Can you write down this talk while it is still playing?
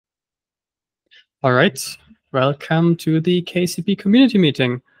All right, welcome to the KCP community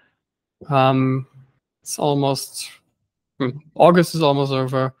meeting. It's almost, August is almost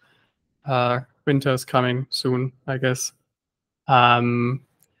over. Winter is coming soon, I guess.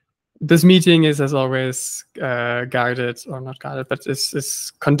 This meeting is, as always, guarded, or not guarded, but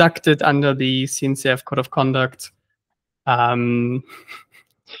is conducted under the CNCF Code of Conduct. So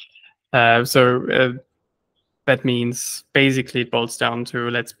that means basically it boils down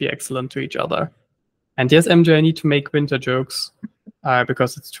to let's be excellent to each other. And yes, MJ, I need to make winter jokes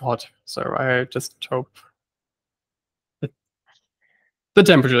because it's too hot. So I just hope that the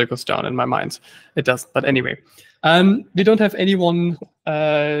temperature goes down in my mind. It does. But anyway, we don't have anyone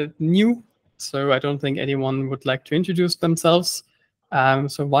new. So I don't think anyone would like to introduce themselves.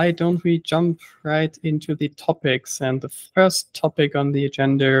 So why don't we jump right into the topics? And the first topic on the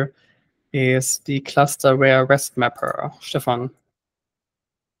agenda is the cluster-aware REST mapper. Stefan.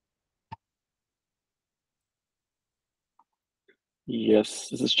 Yes,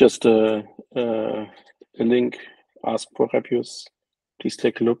 this is just a link, ask for reviews. Please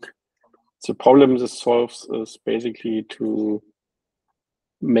take a look. The problem this solves is basically to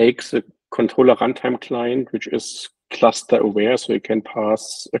make the controller runtime client, which is cluster aware, so you can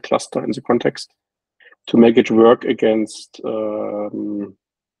pass a cluster in the context, to make it work against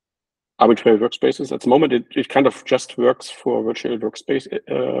arbitrary workspaces. At the moment, it kind of just works for virtual workspaces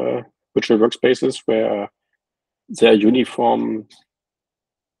where there are uniform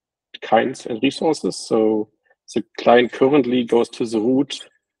kinds and resources. So the client currently goes to the root,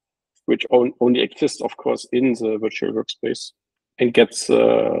 which only exists, of course, in the virtual workspace, and gets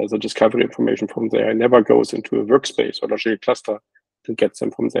the discovery information from there. It never goes into a workspace or a cluster and gets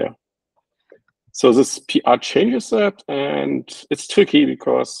them from there. So this PR changes that, and it's tricky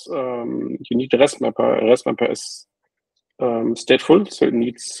because you need a REST mapper. A REST mapper is stateful, so it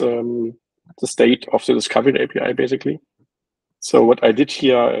needs the state of the discovery API, basically. So what I did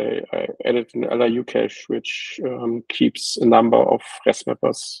here, I added an LRU cache, which keeps a number of REST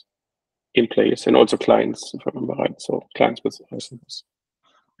mappers in place, and also clients, if I remember right. So clients with REST mappers.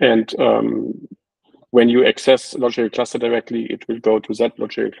 And when you access logical cluster directly, it will go to that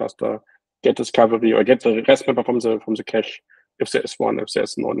logical cluster, get discovery, or get the REST mapper from the cache. If there is one, if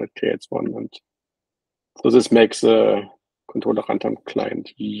there's none, it creates one. And so this makes the controller runtime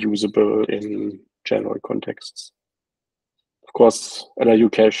client usable in general contexts. Of course, LRU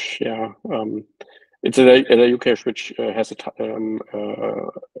cache, yeah. It's a LRU cache which has a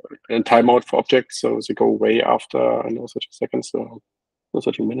timeout for objects, so they go away after, I know, 30 seconds or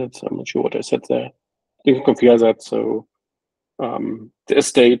 30 minutes. I'm not sure what I said there. You can compare that. So there's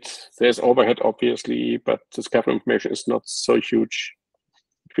state, there's overhead, obviously, but discovery information is not so huge.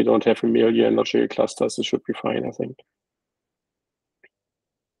 If we don't have a million logical clusters, it should be fine, I think.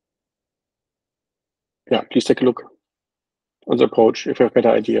 Yeah, please take a look on the approach. If you have better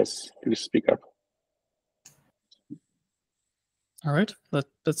ideas, please speak up. All right, that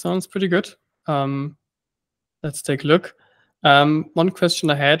sounds pretty good. Let's take a look. One question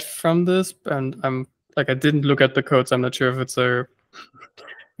I had from this, and I didn't look at the code, so I'm not sure if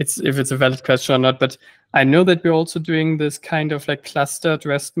it's a valid question or not. But I know that we're also doing this kind of like clustered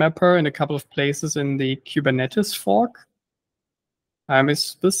REST mapper in a couple of places in the Kubernetes fork.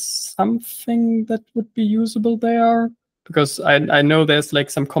 Is this something that would be usable there? Because I know there's like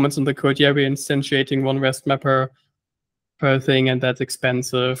some comments in the code. Yeah, we're instantiating one REST mapper per thing, and that's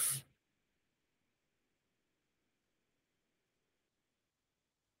expensive.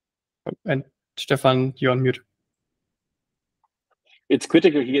 And Stefan, you're on mute. It's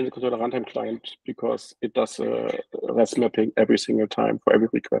critical here in the controller runtime client because it does REST mapping every single time for every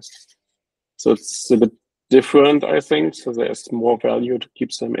request. So it's a bit different, I think. So there's more value to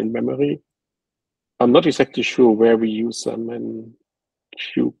keep them in memory. I'm not exactly sure where we use them in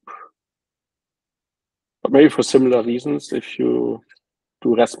Kube, but maybe for similar reasons. If you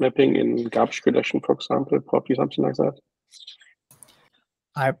do REST mapping in garbage collection, for example, probably something like that.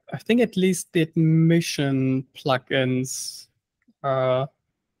 I think at least the admission plugins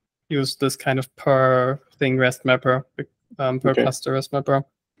use this kind of per thing REST mapper, per cluster REST mapper.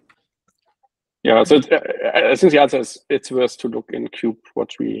 Yeah, so I think the answer is it's worth to look in Kube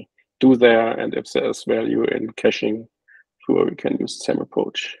what we do there, and if there's value in caching, sure, we can use the same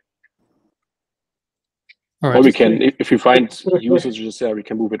approach. Right. Or we can, if we find usages there, we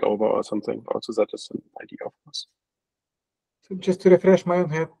can move it over or something. Also, that is an idea, of course. So just to refresh my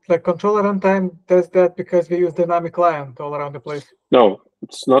own head, like controller runtime does that because we use dynamic client all around the place? No,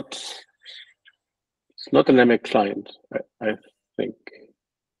 it's not. It's not a dynamic client, I think.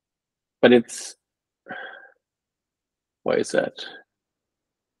 But it's, why is that?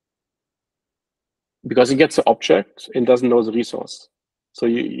 because it gets the object and doesn't know the resource. So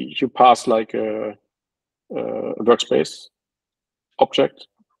you pass like a workspace object,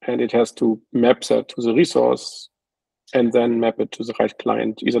 and it has to map that to the resource and then map it to the right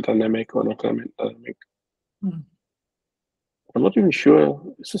client, either dynamic or not dynamic. Mm. I'm not even sure,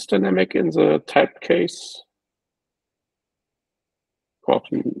 is this dynamic in the type case?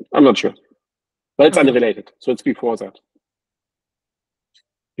 Probably, I'm not sure. But it's unrelated, so it's before that.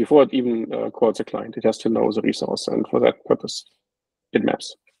 Before it even calls a client, it has to know the resource, and for that purpose, it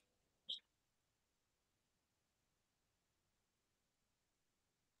maps.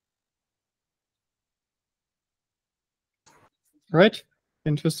 Right.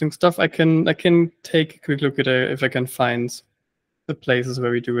 Interesting stuff. I can take a quick look at it if I can find the places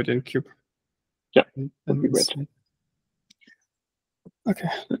where we do it in Cube. Yeah, that'd be great. Okay,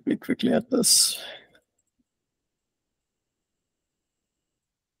 let me quickly add this.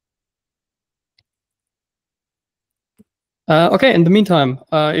 Okay, in the meantime,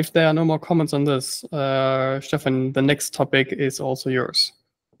 if there are no more comments on this, Stefan, the next topic is also yours.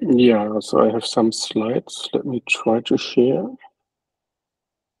 Yeah, so I have some slides. Let me try to share.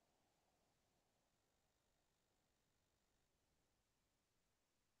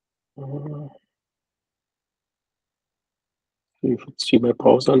 You should see my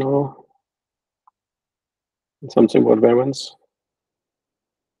browser now. Something about variants.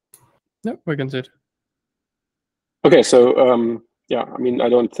 No, we can see it. Okay, so yeah, I mean, I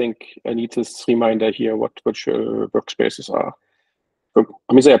don't think I need this reminder here what virtual workspaces are.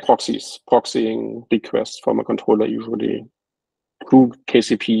 I mean, they are proxies, proxying requests from a controller usually through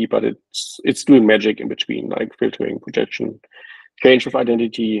KCP, but it's doing magic in between, like filtering, projection, change of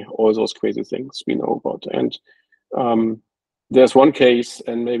identity, all those crazy things we know about. And there's one case,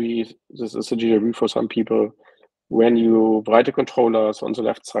 and maybe this is a déjà vu for some people, when you write a controller, so on the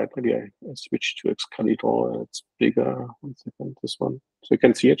left side, maybe I switch to Excalibur, it's bigger. 1 second, this one, so you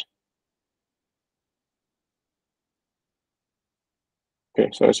can see it. Okay,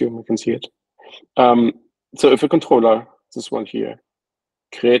 so I assume you can see it. So if a controller, this one here,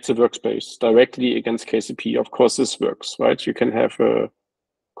 creates a workspace directly against KCP, of course this works, right? You can have a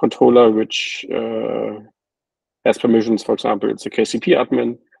controller which has permissions. For example, it's a KCP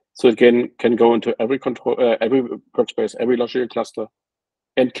admin, so it can go into every every workspace, every logical cluster,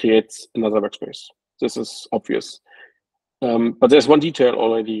 and creates another workspace. This is obvious. But there's one detail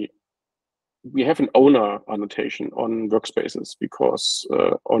already. We have an owner annotation on workspaces because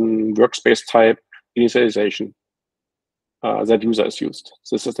on workspace type initialization, that user is used.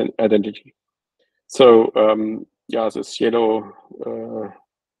 This is an identity. So yeah, this yellow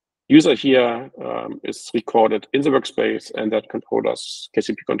user here is recorded in the workspace, and that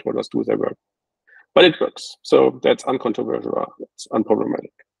KCP controllers do their work. But it works, so that's uncontroversial, it's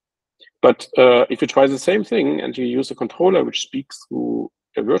unproblematic. But if you try the same thing and you use a controller which speaks through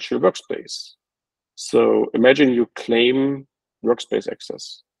a virtual workspace, so imagine you claim workspace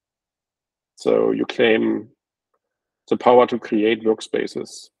access. So you claim the power to create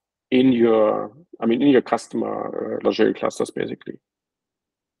workspaces in your customer logical clusters, basically.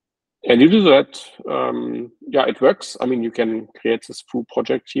 And you do that, yeah, it works. I mean, you can create this full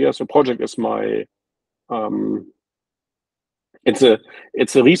project here. So project is my, it's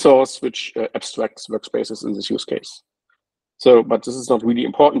a resource which abstracts workspaces in this use case. So, but this is not really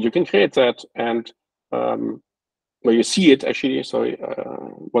important. You can create that, and where you see it actually, sorry,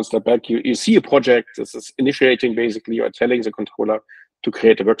 one step back, you see a project. This is initiating, basically, or telling the controller to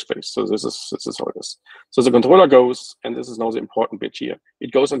create a workspace. So this is how it is. So the controller goes, and this is now the important bit here.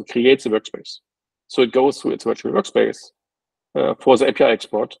 It goes and creates a workspace. So it goes through its virtual workspace for the API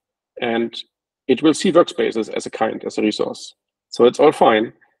export, and it will see workspaces as a kind, as a resource. So it's all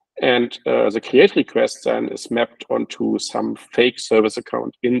fine. And the create request then is mapped onto some fake service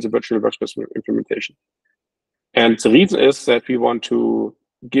account in the virtual workspace implementation. And the reason is that we want to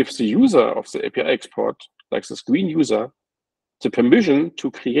give the user of the API export, like this green user, the permission to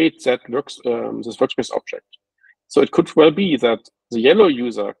create that this workspace object. So it could well be that the yellow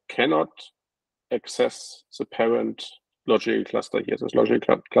user cannot access the parent logical cluster here, this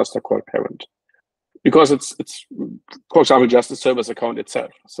logical cluster called parent, because it's for example just a service account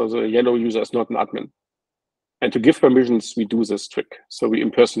itself. So the yellow user is not an admin. And to give permissions, we do this trick. So we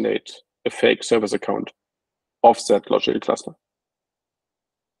impersonate a fake service account of that logical cluster.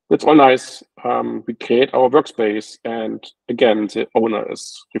 It's all nice. We create our workspace, and again, the owner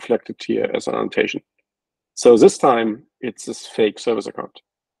is reflected here as an annotation. So this time, it's this fake service account.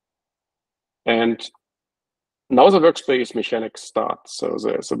 And now the workspace mechanics starts. So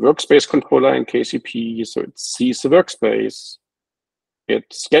there's a workspace controller in KCP, so it sees the workspace. It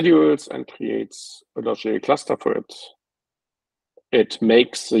schedules and creates a logical cluster for it. It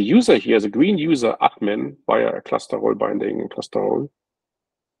makes the user here, the green user, admin via a cluster role binding cluster role.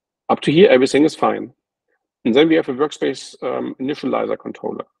 Up to here, everything is fine. And then we have a workspace initializer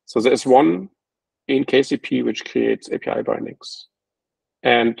controller. So there's one in KCP which creates API bindings.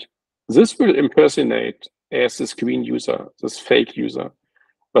 And this will impersonate as this green user, this fake user.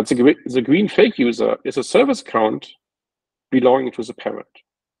 But the green fake user is a service account belonging to the parent.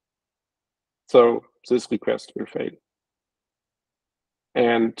 So this request will fail.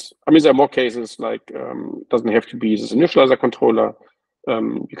 And I mean, there are more cases, like doesn't have to be this initializer controller.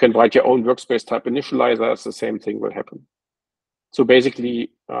 You can write your own workspace type initializers, the same thing will happen. So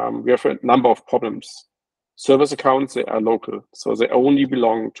basically, we have a number of problems. Service accounts, they are local, so they only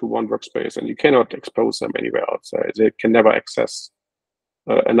belong to one workspace, and you cannot expose them anywhere else. They can never access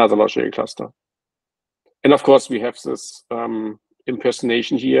another logical cluster. And of course, we have this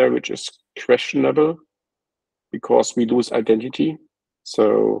impersonation here, which is questionable because we lose identity.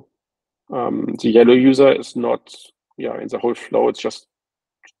 So the yellow user is not, in the whole flow, it's just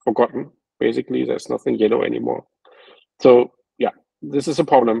forgotten. Basically, there's nothing yellow anymore. So this is a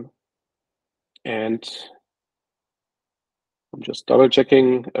problem. And I'm just double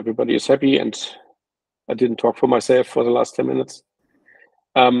checking everybody is happy, and I didn't talk for myself for the last 10 minutes.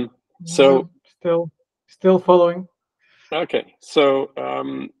 So still following. Okay, so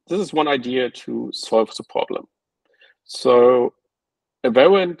this is one idea to solve the problem. So a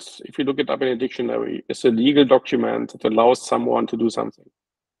variant, if you look it up in a dictionary, is a legal document that allows someone to do something.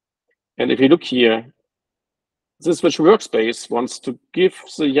 And if you look here, this virtual workspace wants to give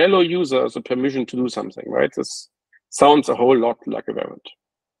the yellow user the permission to do something, right? This sounds a whole lot like a variant.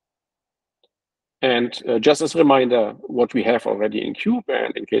 And just as a reminder, what we have already in Cube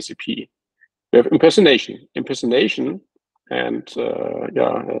and in KCP, we have impersonation. Impersonation, and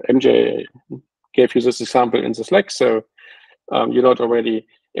MJ gave you this example in the Slack, so you know it already.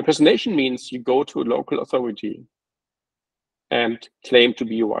 Impersonation means you go to a local authority and claim to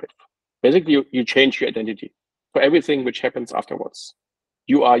be your wife. Basically, you change your identity for everything which happens afterwards.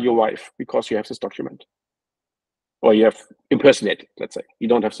 You are your wife because you have this document. Or you have impersonated, let's say. You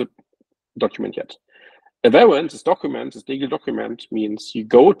don't have the document yet. A variant, this document, this legal document, means you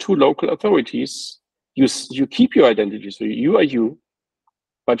go to local authorities, you keep your identity, so you are you,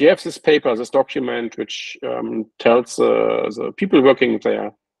 but you have this paper, this document, which tells the people working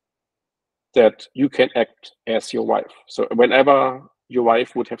there that you can act as your wife. So whenever your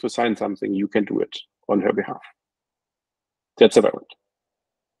wife would have to sign something, you can do it on her behalf. That's a variant.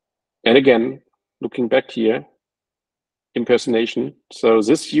 And again, looking back here, impersonation. So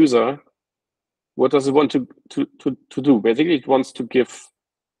this user, what does it want to do? Basically, it wants to give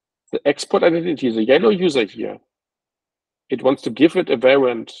the export identity, the yellow user here, it wants to give it a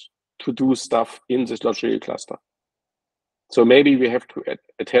variant to do stuff in this logical cluster. So maybe we have to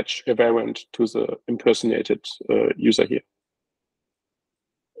attach a variant to the impersonated user here.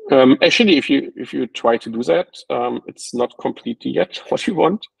 Actually, if you try to do that, it's not completely yet what you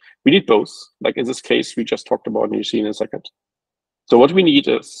want. We need both. Like in this case, we just talked about, and you see in a second. So what we need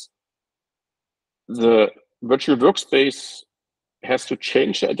is the virtual workspace has to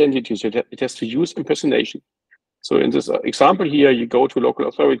change the identity, so it has to use impersonation. So in this example here, you go to local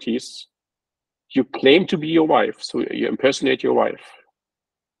authorities, you claim to be your wife, so you impersonate your wife.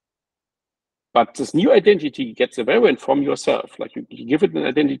 But this new identity gets a variant from yourself, like you give it an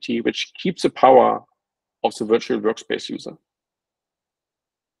identity which keeps the power of the virtual workspace user.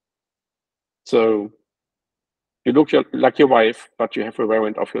 So you look like your wife, but you have a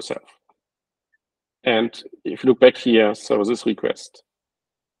variant of yourself. And if you look back here, so this request,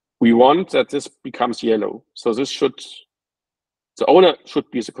 we want that this becomes yellow. So this the owner should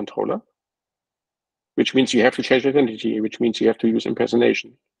be the controller, which means you have to change identity, which means you have to use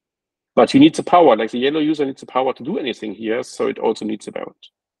impersonation. But you need the power, like the yellow user needs the power to do anything here, so it also needs a variant.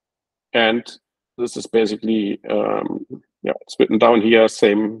 And this is basically, it's written down here,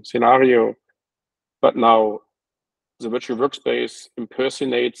 same scenario, but now the virtual workspace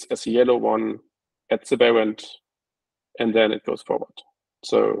impersonates as a yellow one at the variant, and then it goes forward.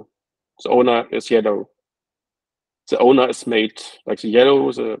 So the owner is yellow. The owner is made, like the yellow,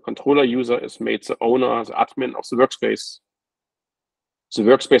 the controller user is made the owner, the admin of the workspace. The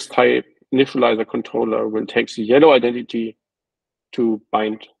workspace type initializer controller will take the yellow identity to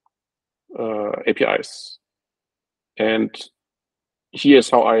bind APIs. And here's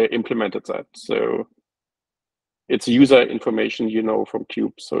how I implemented that. So it's user information, you know, from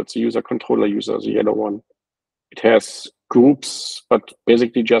Cube. So it's a user controller user, the yellow one. It has groups, but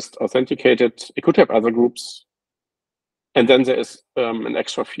basically just authenticated. It could have other groups. And then there is an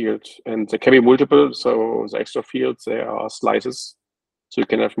extra field, and there can be multiple. So the extra fields, there are slices, so you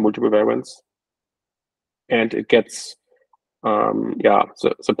can have multiple variants. And it gets,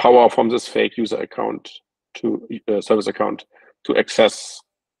 the power from this fake user account to service account to access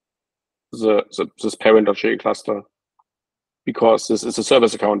this parent .jl cluster, because this is a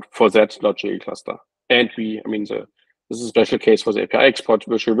service account for that .jl cluster. And this is a special case for the API export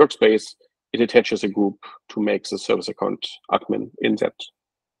virtual workspace. It attaches a group to make the service account admin in that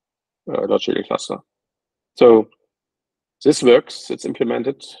 .jl cluster. So this works, it's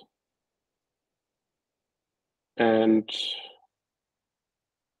implemented. And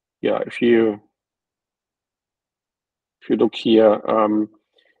yeah, if you look here,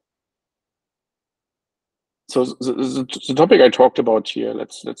 so the topic I talked about here,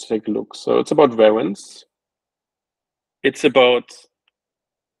 let's take a look. So it's about variants. It's about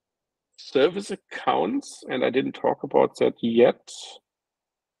service accounts, and I didn't talk about that yet.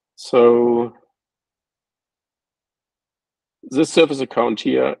 So this service account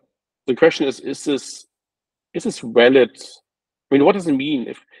here, the question is this valid? I mean, what does it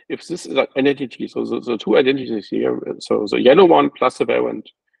mean if this is an identity? So the two identities here, so the yellow one plus the variant,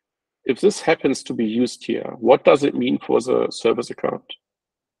 if this happens to be used here, what does it mean for the service account?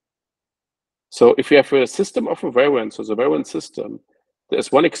 So if you have a system of a variant, so the variant system,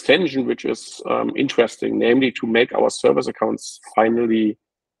 there's one extension which is interesting, namely to make our service accounts finally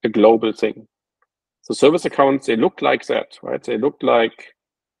a global thing. So service accounts, they look like that, right? They look like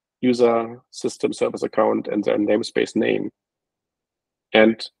user system service account and their namespace name.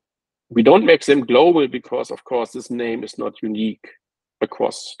 And we don't make them global because, of course, this name is not unique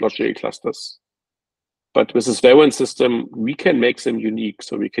across .jl clusters. But with this variant system, we can make them unique.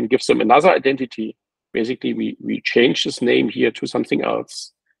 So we can give them another identity. Basically, we change this name here to something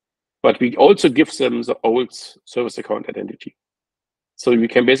else. But we also give them the old service account identity. So we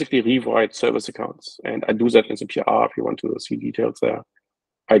can basically rewrite service accounts. And I do that in the PR if you want to see details there.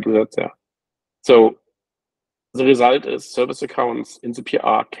 I do that there. So the result is service accounts in the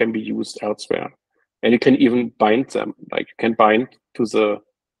PR can be used elsewhere. And you can even bind them. Like you can bind to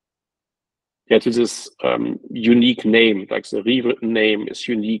this unique name, like the rewritten name is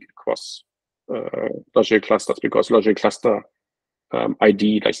unique across .jl clusters because .jl cluster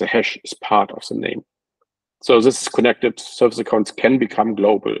ID, like the hash, is part of the name. So this is connected. Service accounts can become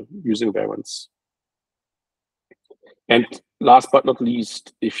global using variants. And last but not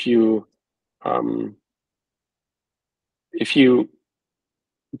least, if you do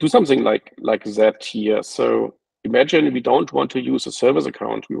something like that here, so imagine we don't want to use a service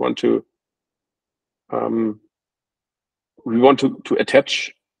account. We want to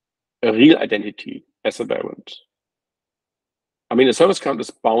attach a real identity as a variant. I mean, a service account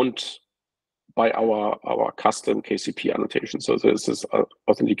is bound by our custom KCP annotation. So this is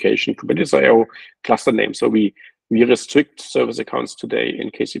authentication Kubernetes.io cluster name. So we restrict service accounts today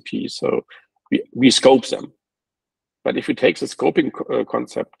in KCP. So we scope them. But if you take the scoping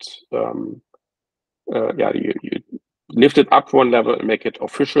concept, you lift it up one level and make it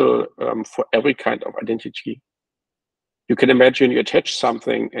official for every kind of identity. You can imagine you attach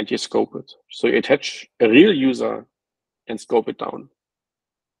something and you scope it. So you attach a real user and scope it down.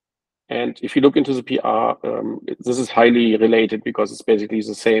 And if you look into the PR, this is highly related because it's basically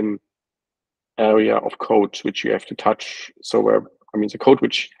the same area of code which you have to touch. So the code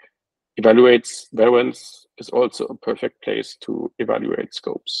which evaluates variants is also a perfect place to evaluate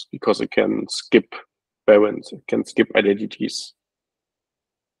scopes because it can skip variants, it can skip identities.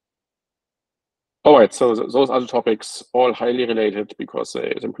 All right, so those are the topics, all highly related because the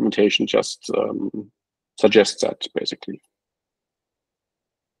implementation just suggests that, basically.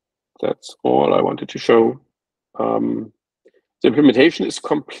 That's all I wanted to show. The implementation is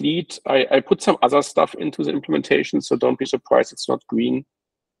complete. I put some other stuff into the implementation, so don't be surprised it's not green.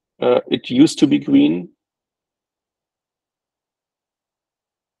 It used to be green.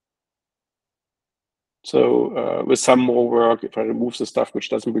 So with some more work, if I remove the stuff which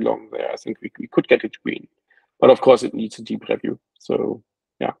doesn't belong there, I think we could get it green. But of course, it needs a deep review. So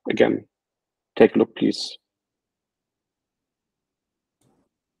yeah, again, take a look, please.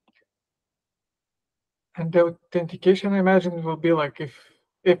 And the authentication, I imagine, will be like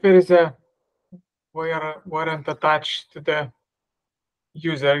if there is a warrant attached to the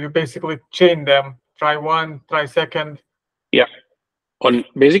user, you basically chain them. Try one, try second. Yeah. On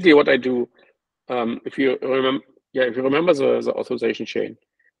basically what I do, if you remember the authorization chain.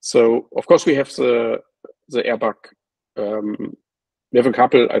 So of course we have the airbag. We have a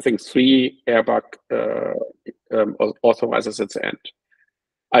couple, I think 3 airbag authorizers at the end.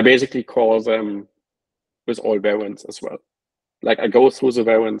 I basically call them with all variants as well. Like I go through the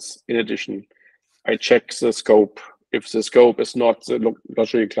variants in addition. I check the scope. If the scope is not the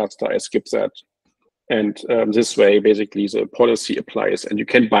logical cluster, I skip that. And this way, basically, the policy applies, and you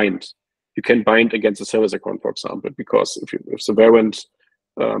can bind. You can bind against a service account, for example, because if the variant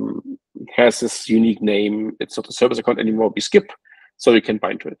has this unique name, it's not a service account anymore, we skip, so you can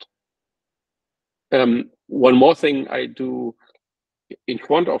bind to it. One more thing I do in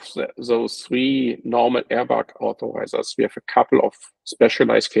front of those three normal airbag authorizers, we have a couple of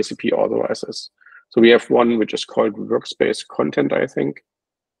specialized KCP authorizers. So we have one which is called workspace content, I think,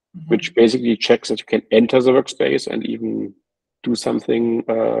 which basically checks that you can enter the workspace and even do something.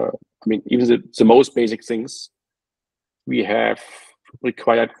 I mean, even the most basic things. We have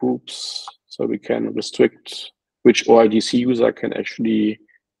required groups, so we can restrict which OIDC user can actually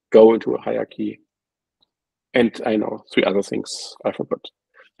go into a hierarchy. And I know 3 other things I forgot.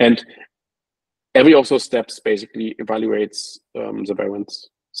 And every of those steps basically evaluates the variants.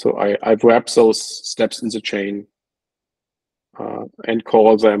 So I wrap those steps in the chain and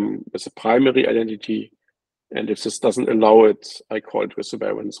call them with a primary identity. And if this doesn't allow it, I call it with the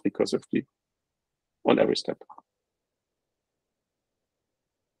variants recursively on every step.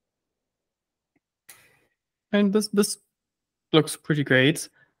 And this looks pretty great.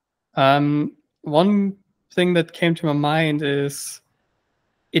 One thing that came to my mind is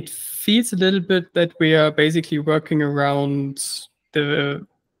it feels a little bit that we are basically working around the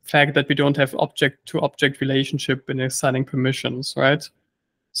fact that we don't have object-to-object relationship in assigning permissions, right?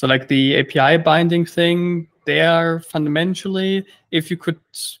 So like the API binding thing, there fundamentally, if you could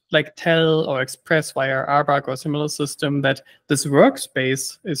like tell or express via RBAC or similar system that this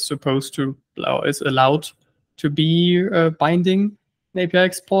workspace is supposed to, or is allowed to be binding an API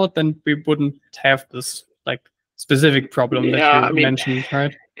export, then we wouldn't have this like specific problem that you mentioned,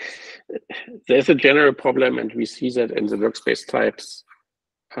 right? There's a general problem, and we see that in the workspace types.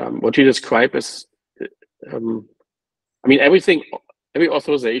 What you describe is, I mean, every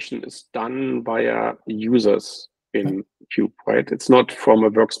authorization is done via users in Cube, right? It's not from a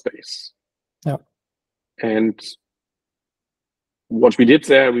workspace. Yeah. And what we did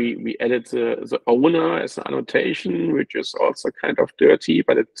there, we added the owner as an annotation, which is also kind of dirty,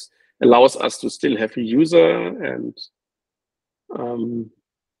 but it allows us to still have a user and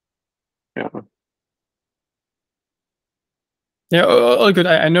yeah. Yeah, all good.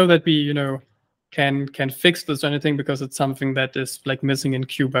 I know that we, can fix this or anything because it's something that is like missing in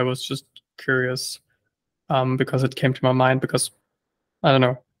Cube. I was just curious because it came to my mind because I don't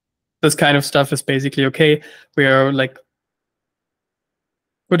know. This kind of stuff is basically okay. We are like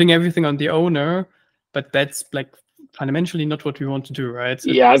putting everything on the owner, but that's like fundamentally not what we want to do, right?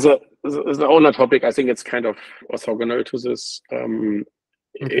 Yeah, the owner topic, I think it's kind of orthogonal to this.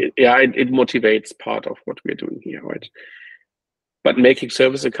 Okay. It motivates part of what we're doing here, right? But making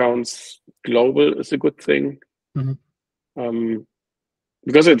service accounts global is a good thing.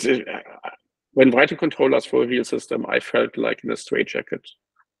 Because when writing controllers for a real system, I felt like in a straitjacket.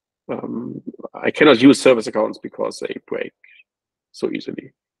 I cannot use service accounts because they break so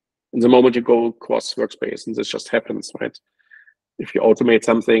easily. In the moment you go across workspace, and this just happens, right? If you automate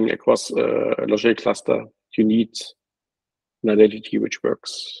something across a logic cluster, you need an identity which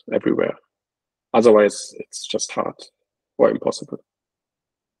works everywhere. Otherwise, it's just hard or impossible.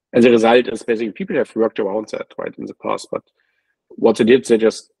 And the result is basically people have worked around that, right, in the past. But what they did, they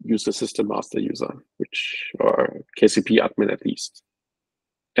just used the system master user, or KCP admin at least,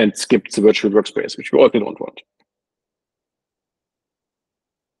 and skipped the virtual workspace, which we also don't want.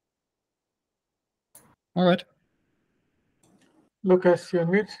 All right. Lucas, you're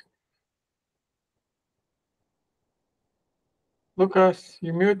mute. Lucas,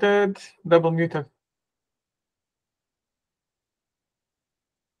 you muted, double muted.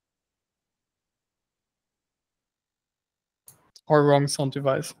 Or wrong sound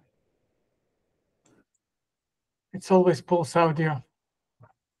device. It's always pulse audio.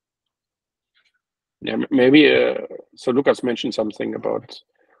 Yeah, maybe. So Lucas mentioned something about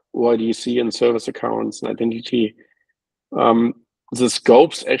OIDC and service accounts and identity. The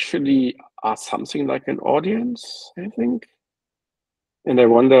scopes actually are something like an audience, I think. And I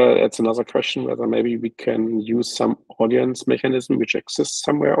wonder, that's another question, whether maybe we can use some audience mechanism which exists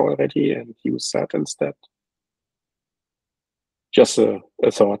somewhere already and use that instead. Just a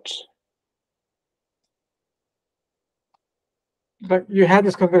thought. But you had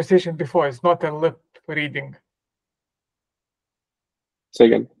this conversation before. It's not a lip reading. Say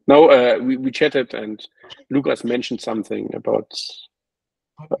again. No, we chatted and Lucas mentioned something about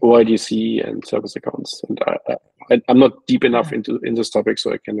OIDC and service accounts. And I'm not deep enough in this topic,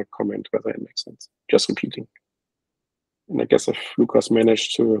 so I cannot comment whether it makes sense. Just repeating. And I guess if Lucas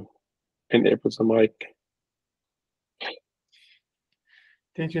managed to enable the mic.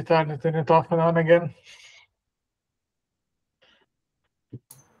 Did you try to turn it off and on again?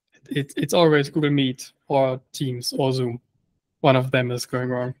 It's always Google Meet or Teams or Zoom. One of them is going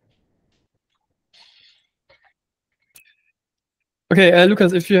wrong. Okay,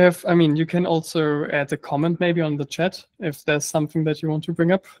 Lucas, if you have, I mean, you can also add a comment maybe on the chat if there's something that you want to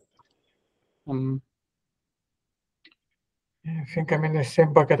bring up. I think I'm in the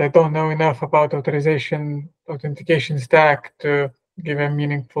same bucket. I don't know enough about authentication stack to give a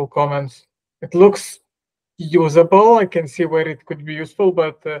meaningful comments. It looks usable. I can see where it could be useful,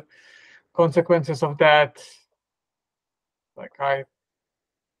 but the consequences of that,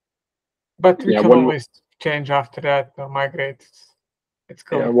 but we can always change after that or migrate. It's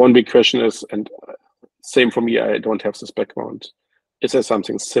cool. Yeah, one big question is, and same for me, I don't have this background. Is there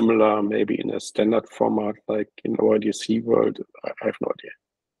something similar, maybe in a standard format, like in OIDC world? I have no idea.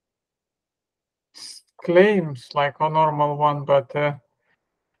 Claims like a normal one, but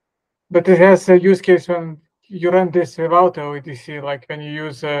it has a use case when you run this without OIDC, like when you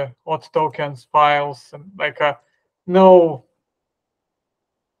use auth tokens files and like no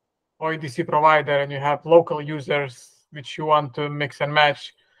OIDC provider, and you have local users which you want to mix and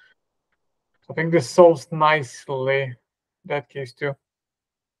match. I think this solves nicely that case too.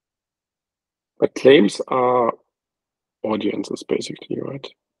 But claims are audiences, basically, right?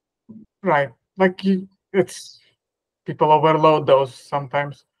 Right. Like it's people overload those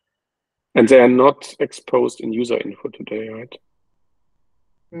sometimes. And they are not exposed in user info today, right?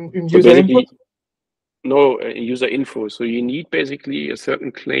 In so user basically, input? No, in user info. So you need basically a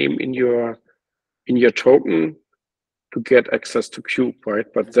certain claim in your token to get access to Cube, right?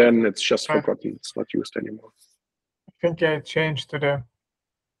 But then it's just forgotten. It's not used anymore. I think I changed to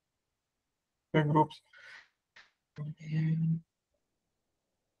the groups.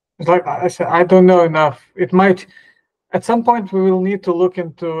 It's like I said, I don't know enough. It might, at some point, we will need to look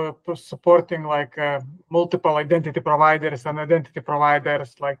into supporting like multiple identity providers and identity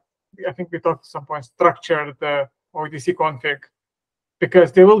providers. Like I think we talked at some point structured the OIDC config,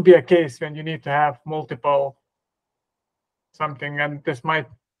 because there will be a case when you need to have multiple something, and this might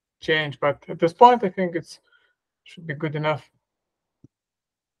change. But at this point, I think it should be good enough.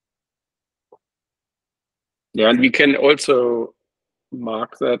 Yeah, and we can also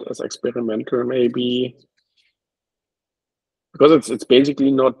mark that as experimental, maybe, because it's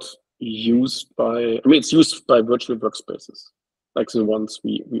basically not used by. I mean, it's used by virtual workspaces, like the ones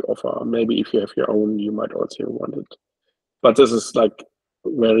we offer. Maybe if you have your own, you might also want it. But this is like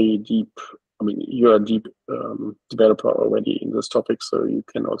very deep. I mean, you're a deep developer already in this topic, so you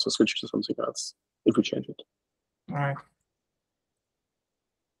can also switch to something else if we change it. All right.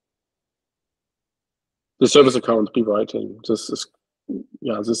 The service account rewriting. This is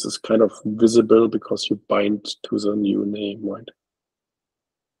kind of visible because you bind to the new name, right?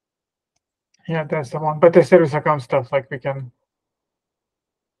 Yeah, that's the one. But the service account stuff, like we can,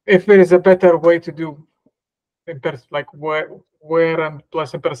 if there is a better way to do, like where and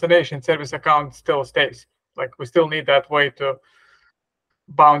plus impersonation, service account still stays. Like we still need that way to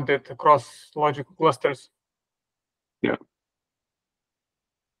bound it across logical clusters. Yeah.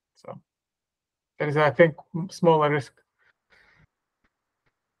 So there is, I think, smaller risk.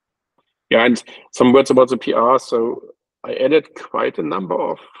 Yeah, and some words about the PR. So I added quite a number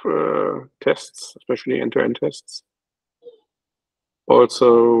of tests, especially end-to-end tests.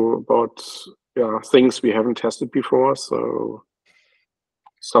 Also about things we haven't tested before. So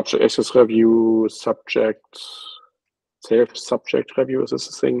subject access review, self-subject review, is this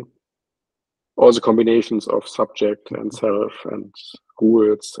a thing? All the combinations of subject and self and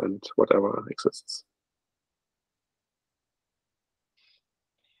rules and whatever exists.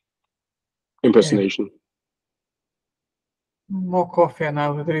 Impersonation. More coffee and I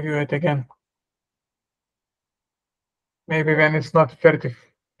will review it again. Maybe when it's not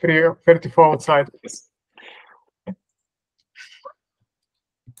 34 outside. Yes.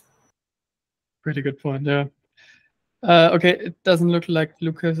 Pretty good point, yeah. Okay, it doesn't look like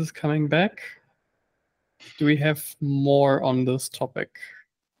Lucas is coming back. Do we have more on this topic?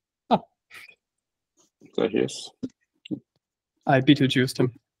 Oh. There he is. I Beetlejuiced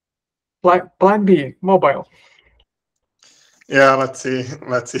him. Plan B, mobile. Yeah, let's see.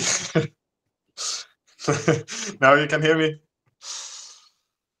 Now you can hear me.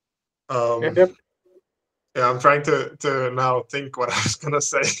 Yep. Yeah, I'm trying to now think what I was gonna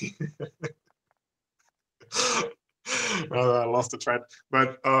say. I lost the thread.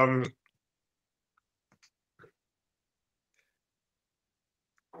 But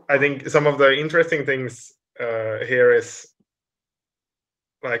I think some of the interesting things here is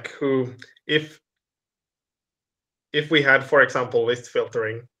like if we had, for example, list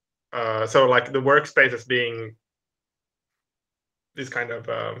filtering, so like the workspaces being this kind of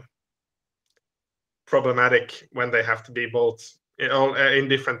problematic when they have to be both in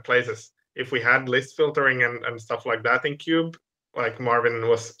different places. If we had list filtering and stuff like that in Cube, like Marvin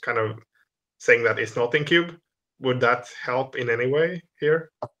was kind of saying that it's not in Cube, would that help in any way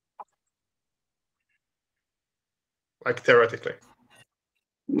here? Like theoretically?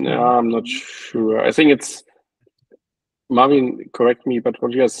 No, I'm not sure. I think it's, Marvin, correct me, but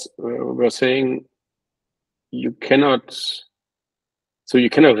what you guys were saying, you cannot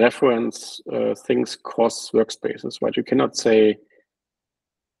reference things cross workspaces, right? You cannot say,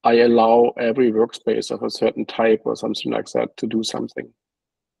 I allow every workspace of a certain type or something like that to do something.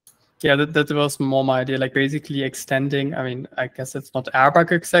 Yeah, that was more my idea, like basically extending, I mean, I guess it's not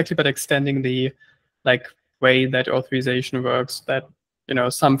airbag exactly, but extending the like way that authorization works, that, you know,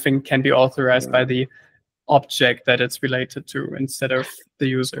 something can be authorized by the object that it's related to instead of the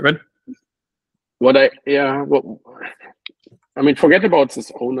user. But I mean, forget about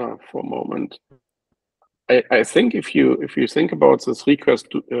this owner for a moment. I think if you think about this request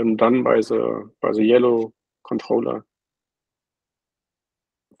done by the yellow controller,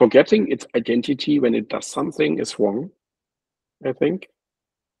 forgetting its identity when it does something is wrong. I think,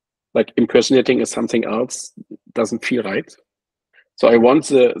 like impersonating is something else doesn't feel right. So I want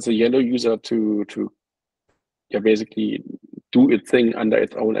the yellow user to basically do its thing under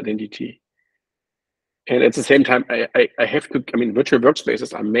its own identity. And at the same time, I have to, I mean, virtual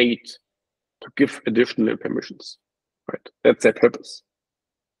workspaces are made to give additional permissions, right? That's their purpose.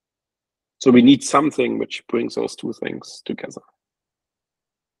 So we need something which brings those two things together.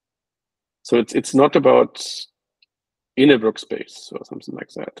 So it's not about in a workspace or something like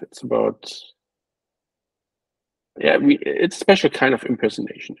that. It's about, it's a special kind of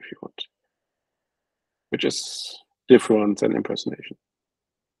impersonation, if you want, which is different than impersonation.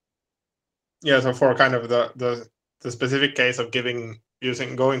 Yeah, so for kind of the specific case of going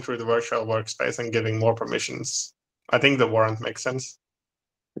through the virtual workspace and giving more permissions, I think the warrant makes sense.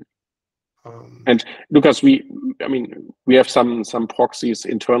 And Lucas, we have some proxies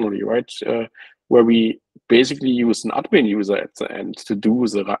internally, right? Where we basically use an admin user at the end to do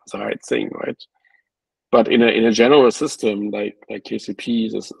the right thing, right? But in a general system like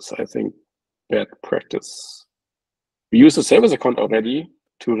KCP, this is, I think, bad practice. We use the service account already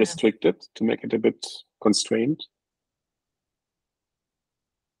to restrict it, to make it a bit constrained.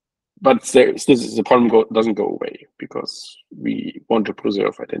 But the problem doesn't go away because we want to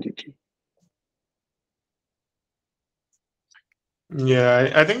preserve identity.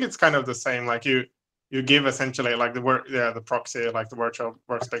 Yeah, I think it's kind of the same. Like you give essentially like the proxy, like the virtual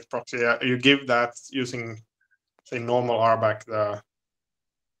workspace proxy. You give that using, say, normal RBAC,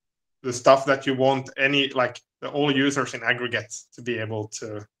 the stuff that you want all users in aggregate to be able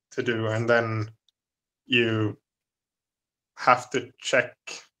to do, and then you have to check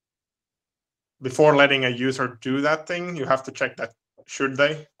before letting a user do that thing. You have to check that should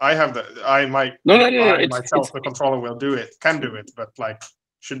they. Myself, the controller can do it, but like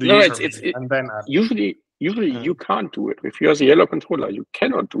should the user and then add. Usually you can't do it. If you're the yellow controller, you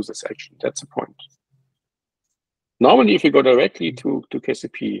cannot do this action. That's the point. Normally, if you go directly to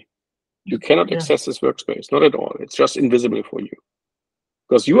KCP, you cannot access this workspace. Not at all. It's just invisible for you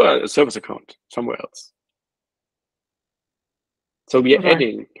because you are a service account somewhere else. So we are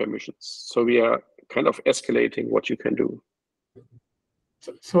adding permissions. So we are kind of escalating what you can do.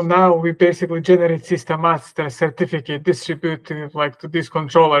 So now we basically generate system master certificate distributed like to these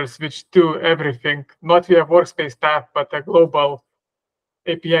controllers, which do everything, not via workspace tab, but a global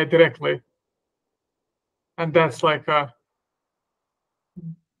API directly. And that's like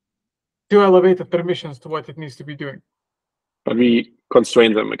two elevated permissions to what it needs to be doing. But we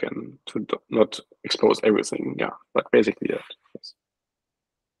constrain them again to not expose everything. Yeah, but basically that. Yes.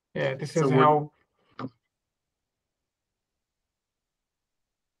 Yeah, this is how.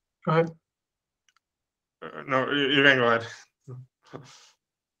 Go ahead. No, you can go ahead.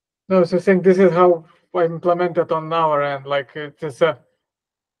 No, so I think this is how I implemented on our end. Like it is to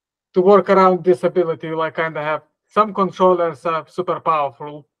work around this ability, like kind of have some controllers are super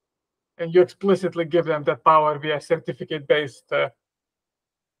powerful, and you explicitly give them that power via certificate-based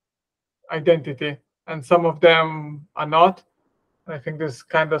identity, and some of them are not. I think this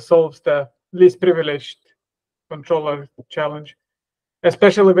kind of solves the least privileged controller challenge,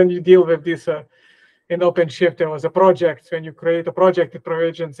 especially when you deal with these in OpenShift there was a project. When you create a project, it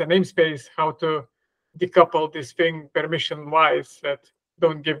provisions a namespace how to decouple this thing permission-wise that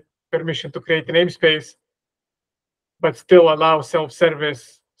don't give permission to create a namespace, but still allow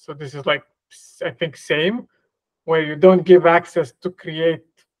self-service. So this is like, I think, same, where you don't give access to create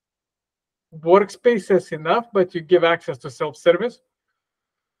workspaces enough, but you give access to self-service.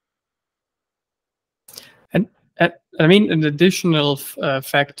 And I mean, an additional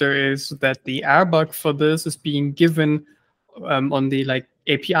factor is that the airbag for this is being given on the like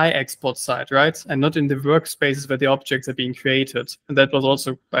API export side, right? And not in the workspaces where the objects are being created. And that was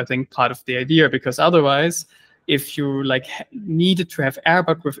also, I think, part of the idea, because otherwise, if you like needed to have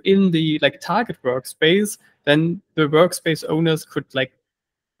airbag within the like target workspace, then the workspace owners could like,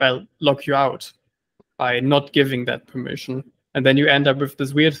 well, lock you out by not giving that permission. And then you end up with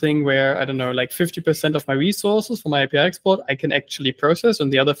this weird thing where, I don't know, like 50% of my resources for my API export I can actually process,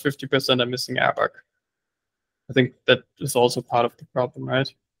 and the other 50% are missing airbag. I think that is also part of the problem, right?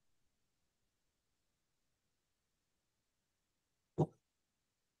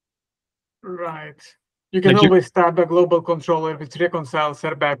 Right. You can always start a global controller which reconciles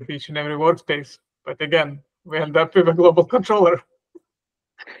airbag for each and every workspace. But again, we end up with a global controller.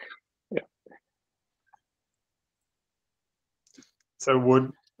 So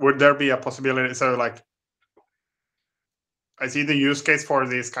would there be a possibility? So like, I see the use case for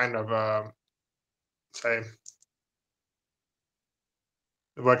this kind of say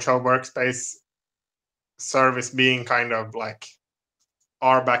virtual workspace service being kind of like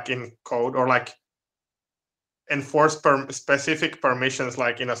RBAC in code, or like enforce specific permissions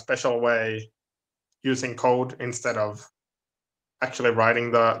like in a special way using code instead of actually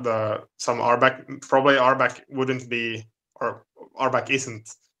writing the some RBAC. Probably RBAC wouldn't be, or RBAC isn't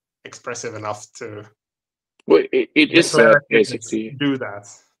expressive enough to. Well, it is that basically. Do that.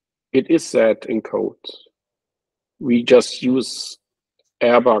 It is that in code. We just use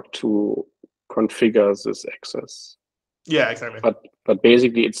airbag to configure this access. Yeah, exactly. But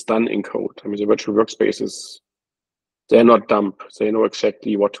basically, it's done in code. I mean, the virtual workspaces, they're not dumb. They know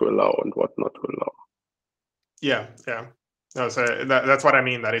exactly what to allow and what not to allow. Yeah. No, so that's what I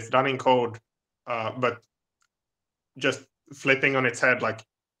mean. That it's done in code, but just flipping on its head, like,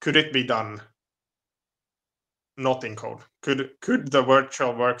 could it be done not in code? Could the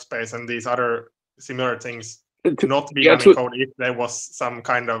virtual workspace and these other similar things not be done in code if there was some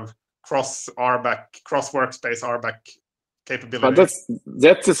kind of cross workspace RBAC capability? But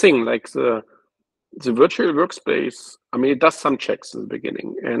that's the thing. Like the virtual workspace, I mean, it does some checks in the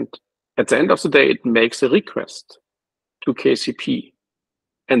beginning, and at the end of the day, it makes a request to KCP,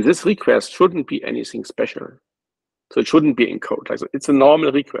 and this request shouldn't be anything special. So it shouldn't be in code. Like, it's a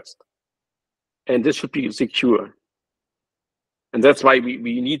normal request, and this should be secure. And that's why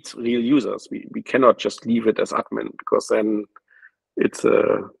we need real users. We cannot just leave it as admin, because then it's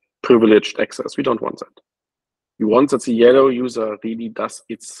a privileged access. We don't want that. We want that the yellow user really does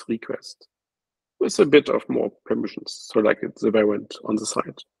its request with a bit of more permissions. So like it's the variant on the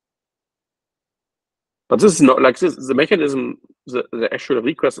side. But this is not like this. The mechanism, the actual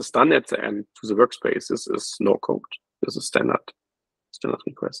request is done at the end to the workspace. This is no code. This is standard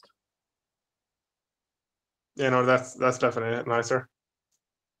request. Yeah, no, that's definitely nicer.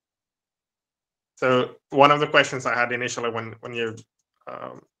 So one of the questions I had initially when you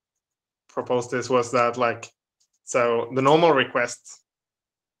proposed this was that, like, so the normal request.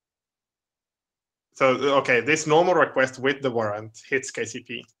 So okay, this normal request with the warrant hits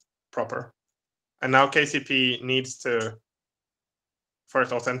KCP proper, and now KCP needs to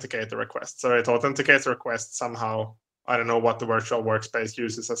first authenticate the request. So it authenticates the request somehow. I don't know what the virtual workspace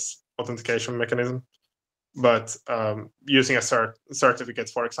uses as authentication mechanism, but using a certificate,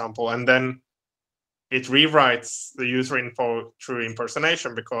 for example, and then it rewrites the user info through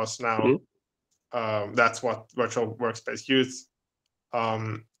impersonation, because now that's what virtual workspace use.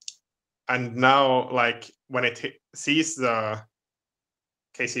 And now, like, when it sees the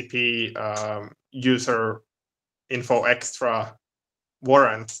KCP user info extra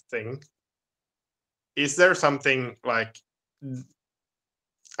warrant thing, is there something like,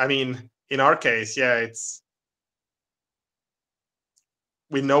 I mean, in our case, yeah,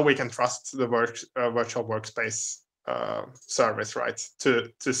 we know we can trust the virtual workspace service, right,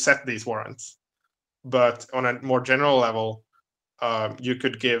 to set these warrants. But on a more general level, you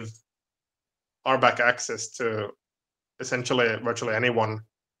could give RBAC access to essentially virtually anyone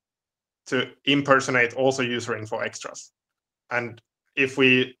to impersonate also user info extras. And if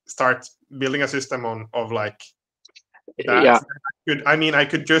we start building a system of like that, yeah. I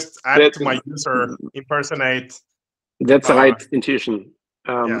could just add to my user impersonate. That's the right intuition.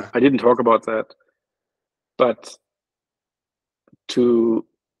 I didn't talk about that. But in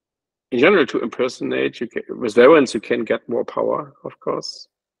general, to impersonate, with variants, you can get more power, of course.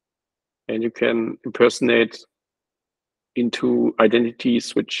 And you can impersonate into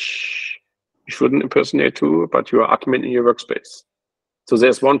identities which you shouldn't impersonate to, but you are admin in your workspace. So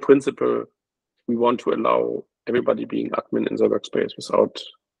there's one principle: we want to allow everybody being admin in the workspace without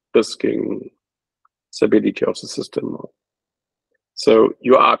risking stability of the system. So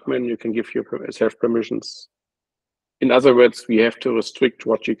you are admin, you can give yourself permissions. In other words, we have to restrict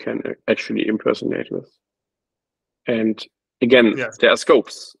what you can actually impersonate with. And again, there are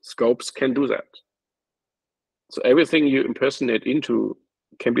scopes. Scopes can do that. So everything you impersonate into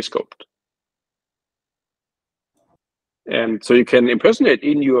can be scoped. And so you can impersonate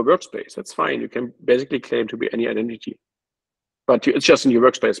in your workspace. That's fine. You can basically claim to be any identity. But it's just in your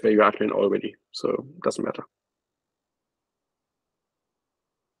workspace where you're admin already. So it doesn't matter.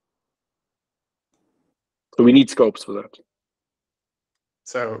 So we need scopes for that.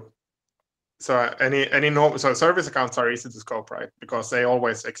 So any normal, so service accounts are easy to scope, right? Because they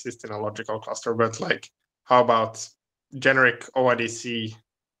always exist in a logical cluster. But like, how about generic OIDC?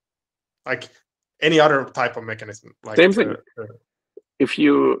 Like any other type of mechanism? Like same thing. If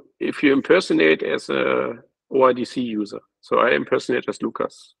you impersonate as a OIDC user, so I impersonate as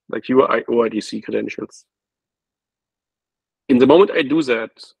Lucas, like your OIDC credentials. In the moment I do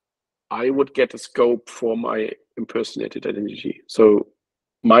that, I would get a scope for my impersonated identity. So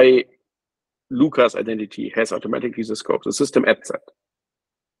my Lucas identity has automatically the scope. The system adds that.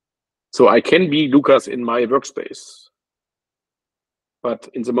 So I can be Lucas in my workspace, but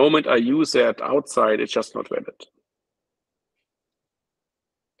in the moment I use that outside, it's just not valid.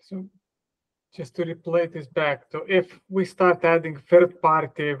 So just to replay this back, so if we start adding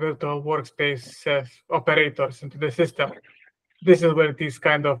third-party virtual workspace operators into the system, this is where these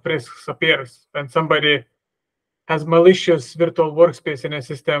kind of risks appears. When somebody has malicious virtual workspace in a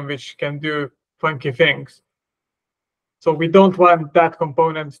system which can do funky things. So we don't want that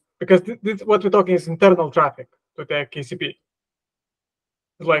component, because what we're talking is internal traffic to the KCP.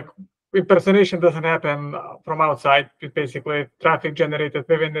 Like impersonation doesn't happen from outside. It's basically traffic generated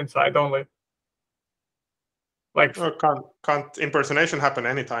within inside only. Like can't impersonation happen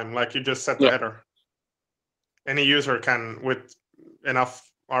anytime? Like you just set the header. Any user can, with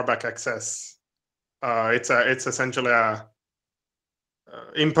enough RBAC access, it's essentially a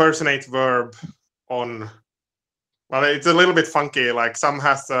impersonate verb on. Well, it's a little bit funky. Like some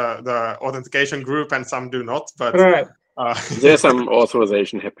has the authentication group and some do not. But right. There's some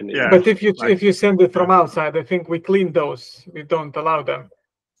authorization happening. Yeah. But if you send it from outside, I think we clean those. We don't allow them.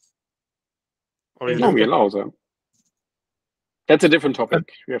 No, we allow them. That's a different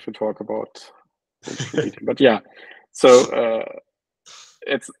topic we have to talk about. But yeah, so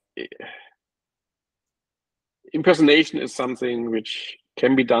impersonation is something which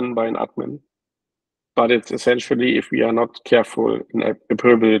can be done by an admin, but it's essentially, if we are not careful, a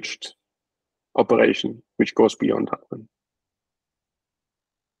privileged operation which goes beyond admin.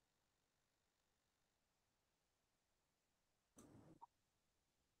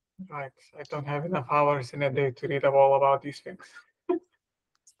 Right. I don't have enough hours in a day to read all about these things.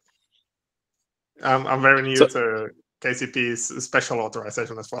 I'm very new to KCP's special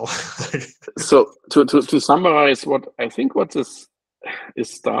authorization as well. So to summarize, what this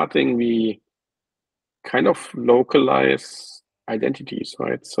is starting, we kind of localize identities,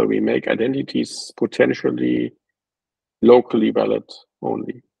 right? So we make identities potentially locally valid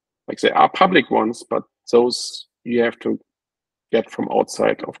only. Like there are public ones, but those you have to get from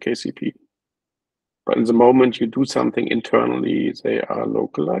outside of KCP. But in the moment you do something internally, they are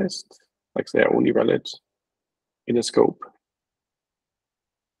localized, like they are only valid in a scope.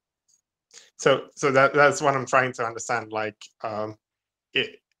 So that's what I'm trying to understand. Like,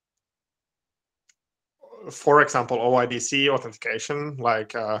 for example, OIDC authentication.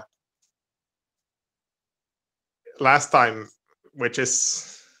 Like last time, which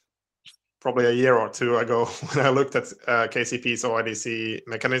is probably a year or two ago, when I looked at KCP's OIDC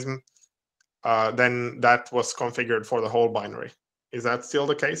mechanism, then that was configured for the whole binary. Is that still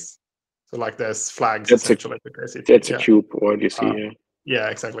the case? So like there's flags essentially. That's a cube OIDC. Yeah,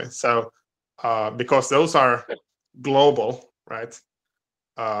 exactly. So because those are global, right?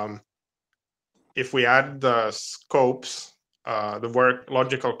 If we add the scopes, the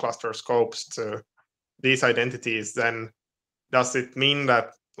logical cluster scopes to these identities, then does it mean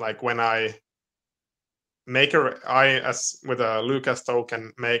that like when I make as with a Lucas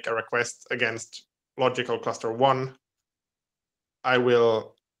token make a request against logical cluster 1, I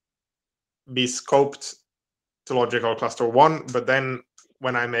will be scoped to logical cluster 1, but then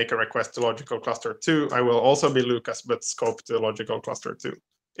when I make a request to logical cluster 2, I will also be Lucas, but scope to logical cluster 2.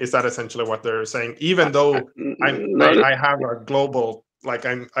 Is that essentially what they're saying? Even though I have a global, like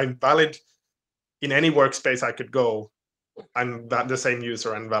I'm valid in any workspace I could go, I'm the same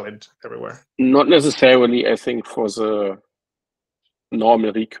user and valid everywhere. Not necessarily, I think, for the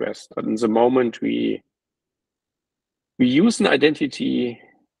normal request, but in the moment we use an identity,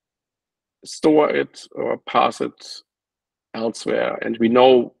 store it or pass it elsewhere, and we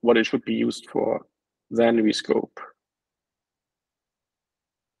know what it should be used for, then we scope.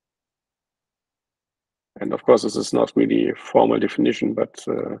 And of course, this is not really a formal definition, but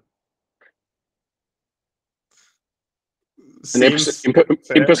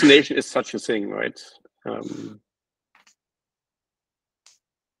impersonation is such a thing, right?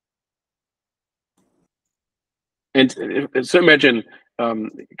 And so imagine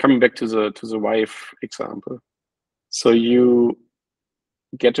coming back to the wife example. So you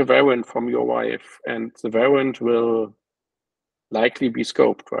get a variant from your wife, and the variant will likely be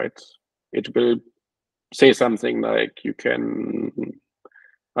scoped, right? It will say something like you can,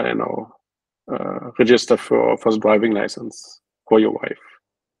 I don't know, register for the driving license for your wife.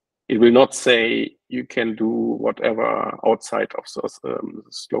 It will not say you can do whatever outside of this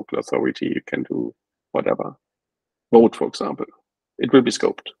local authority. You can do whatever. Vote, for example. It will be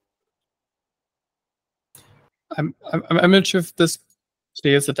scoped. I'm not sure if this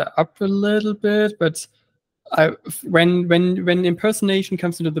clears it up a little bit, but when impersonation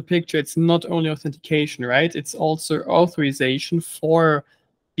comes into the picture, it's not only authentication, right? It's also authorization for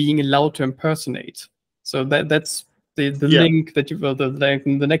being allowed to impersonate. So that's the link that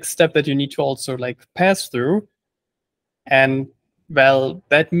the next step that you need to also like pass through. And well,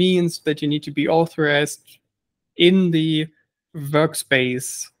 that means that you need to be authorized in the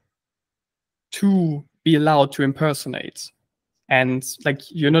workspace to be allowed to impersonate. And like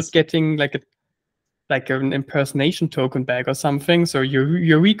you're not getting like an impersonation token back or something. So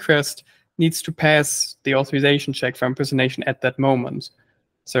your request needs to pass the authorization check for impersonation at that moment.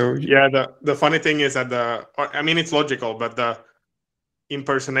 So yeah, the funny thing is that I mean, it's logical, but the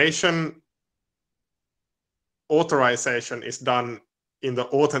impersonation authorization is done in the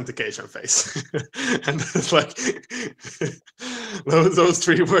authentication phase. And it's like those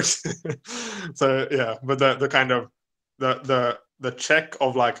three words. So yeah, but the kind of the check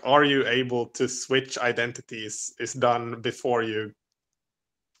of like, are you able to switch identities is done before you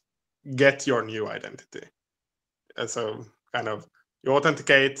get your new identity. And so kind of you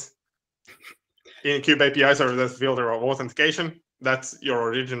authenticate in Kube API, so there's filter of authentication. That's your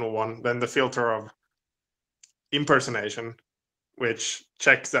original one. Then the filter of impersonation, which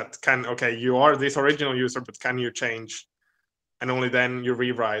checks that you are this original user, but can you change? And only then you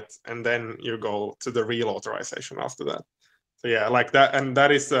rewrite, and then you go to the real authorization after that. So yeah, like that, and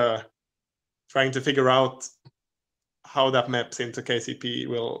that is trying to figure out how that maps into KCP.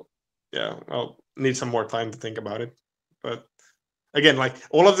 I'll need some more time to think about it. But again, like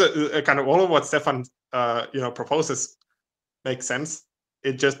all of the all of what Stefan proposes makes sense.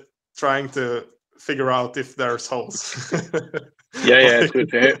 It's just trying to figure out if there's holes. Yeah, to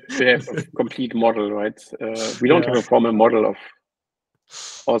have a complete model, right? We don't have a formal model of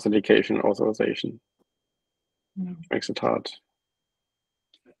authorization. Makes it hard.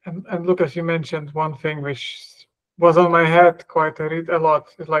 And Lucas, you mentioned one thing which was on my head quite a lot.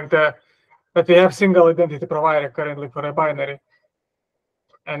 It's like that we have single identity provider currently for a binary,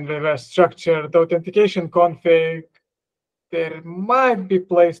 and with a structured authentication config, there might be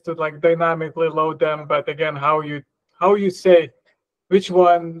place to like dynamically load them. But again, how you say which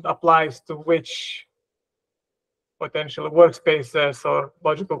one applies to which potential workspaces or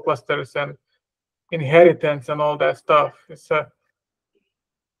logical clusters and inheritance and all that stuff. It's like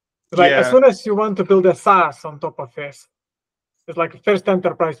as soon as you want to build a SaaS on top of this, it's like the first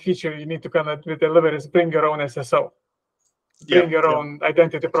enterprise feature you need to deliver is bring your own SSO. Bring your own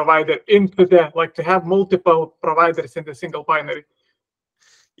identity provider into to have multiple providers in the single binary.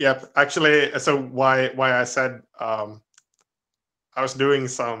 Yep. Actually, so why I said I was doing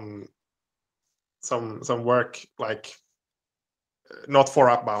some work, like not for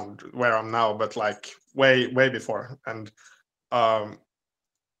Upbound where I'm now, but like way before, and for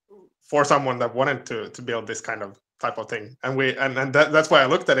someone that wanted to build this kind of type of thing, and that's why I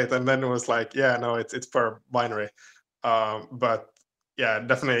looked at it, and then it was like, yeah, no, it's per binary, but yeah,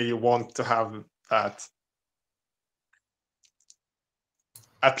 definitely you want to have that,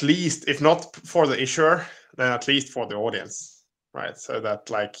 at least if not for the issuer, then at least for the audience, right? So that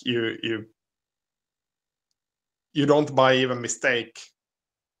like you don't by even mistake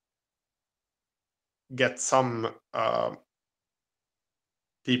get some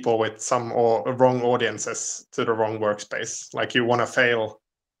people with some or wrong audiences to the wrong workspace. Like you want to fail,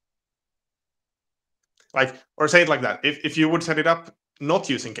 like, or say it like that. If you would set it up not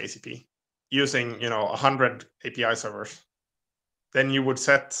using KCP, using 100 API servers, then you would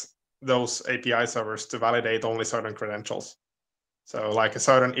set those API servers to validate only certain credentials. So like a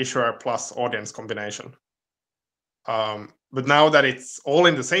certain issuer plus audience combination. But now that it's all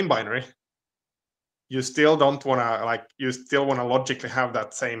in the same binary, you still don't want to you still want to logically have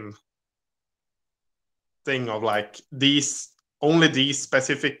that same thing of like only these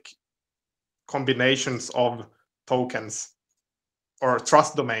specific combinations of tokens or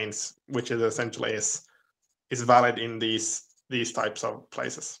trust domains, which is essentially is valid in these types of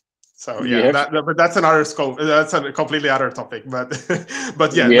places. So yeah, but that's another scope. That's a completely other topic. But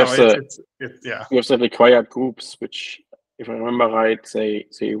yeah, we no, have the required groups, which, if I remember right,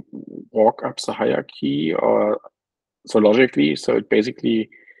 they walk up the hierarchy, or so logically. So it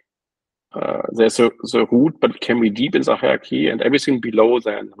basically there's the root, but it can be deep in the hierarchy, and everything below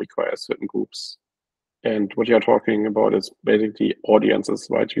then requires certain groups. And what you're talking about is basically audiences,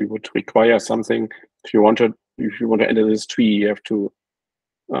 right? You would require something if you want to enter this tree. You have to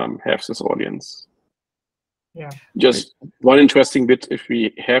have this audience. Yeah. Just one interesting bit: if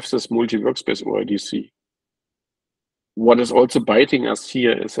we have this multi-workspace OIDC, what is also biting us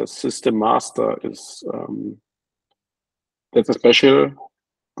here is a system master is that's a special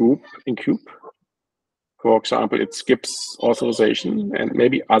group in Kube. For example, it skips authorization and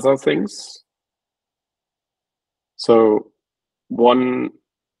maybe other things. So one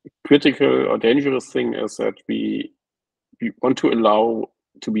critical or dangerous thing is that we want to allow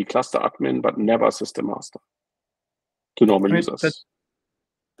to be cluster admin, but never system master to normal users.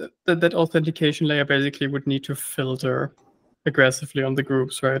 That authentication layer basically would need to filter aggressively on the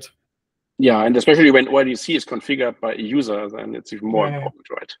groups, right? Yeah, and especially when OIDC is configured by a user, then it's even more important,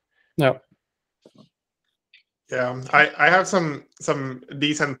 right? No. Yeah, I have some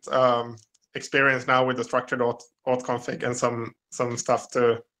decent experience now with the structured auth config and some stuff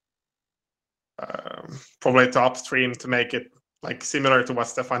to probably to upstream to make it like similar to what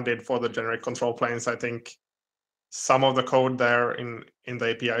Stefan did for the generic control planes. I think some of the code there in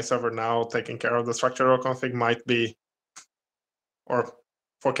the API server now taking care of the structured auth config might be, or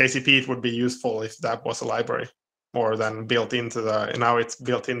for KCP it would be useful if that was a library more than built into now it's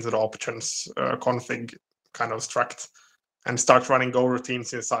built into the options config kind of struct and start running Go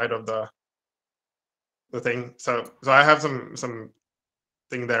routines inside of the thing. So I have some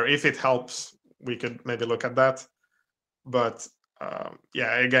thing there. If it helps, we could maybe look at that. But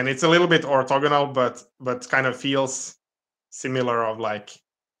yeah, again, it's a little bit orthogonal, but kind of feels similar of like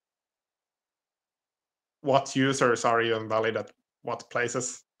what users are even valid at what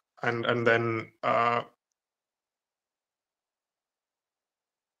places, and then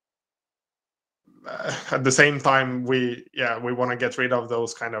at the same time we want to get rid of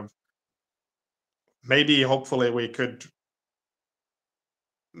those kind of, maybe hopefully we could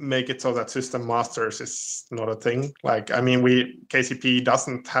make it so that system masters is not a thing. Like, I mean, KCP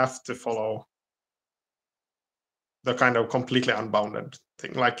doesn't have to follow the kind of completely unbounded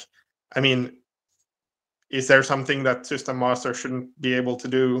thing. Like, I mean, is there something that system master shouldn't be able to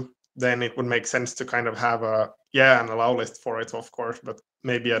do? Then it would make sense to kind of have an allow list for it, of course, but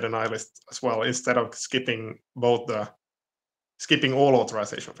maybe a deny list as well, instead of skipping all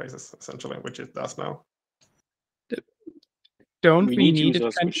authorization phases, essentially, which it does now. Don't we we need need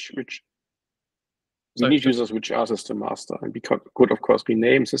users we need users which are system master, and we could of course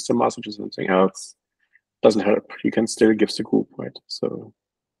rename system master to something else. Doesn't help. You can still give the group, right? So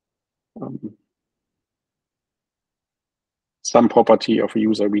some property of a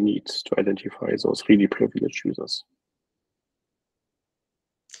user we need to identify those really privileged users.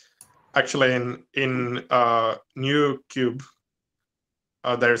 Actually, in new Kube,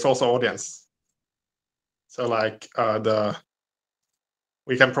 there's also audience. So like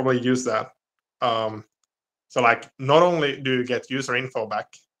we can probably use that. So like not only do you get user info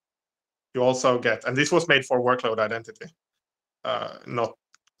back, you also get, and this was made for workload identity, not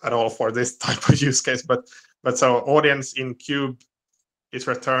at all for this type of use case, but so audience in Kube is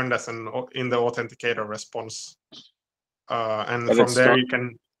returned as in the authenticator response, and but from there you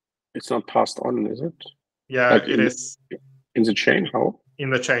can. It's not passed on, is it? Yeah, like it is. In the chain, how? In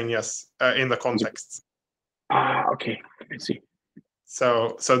the chain, yes. In the context. Okay, I see.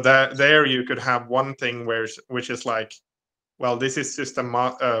 So that there you could have one thing which is like, well, this is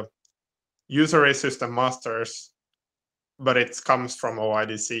user is system masters, but it comes from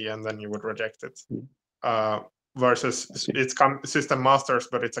OIDC, and then you would reject it. Versus it's system masters,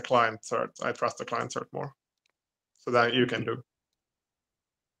 but it's a client cert. I trust the client cert more. So that you can do.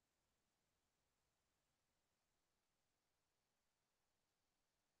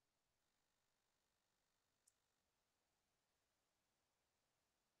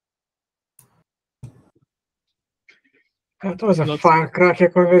 That was a Lots- firecracker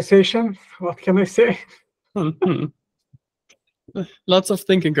conversation. What can I say? Lots of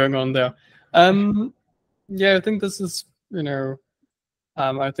thinking going on there. Yeah, I think this is,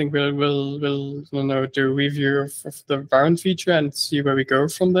 I think we'll do a review of the Varun feature and see where we go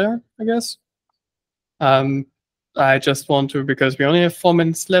from there, I guess. I just want to, because we only have 4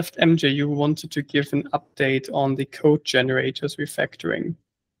 minutes left, MJ, you wanted to give an update on the code generators refactoring.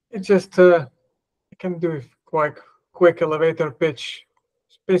 It just I can do a quite quick elevator pitch.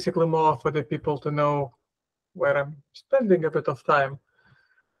 It's basically more for the people to know where I'm spending a bit of time.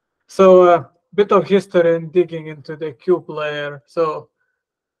 So a bit of history and digging into the kube layer. So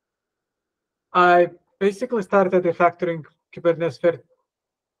I basically started refactoring Kubernetes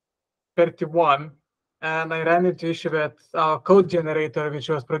 31, and I ran into issue that our code generator, which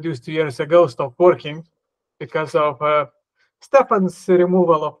was produced 2 years ago, stopped working because of Stefan's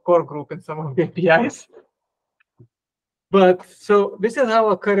removal of core group in some of the APIs. But so this is how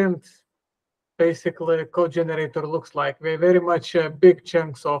our current basically code generator looks like. We're very much big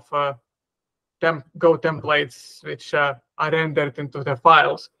chunks of Go templates, which are rendered into the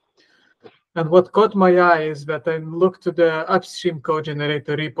files. And what caught my eye is that I looked to the upstream code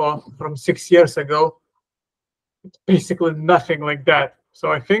generator repo from 6 years ago. It's basically nothing like that.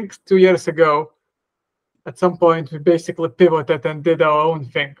 So I think 2 years ago, at some point, we basically pivoted and did our own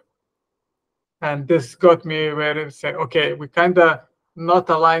thing. And this got me where it said, okay, we kind of not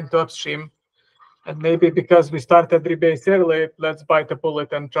aligned to upstream. And maybe because we started rebase early, let's bite the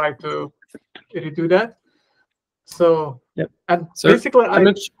bullet and try to redo that. So, yep. And so basically, I'm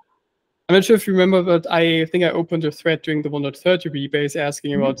not sure if you remember, but I think I opened a thread during the 1.30 rebase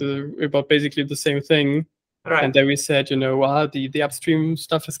asking about basically the same thing. Right. And then we said, the upstream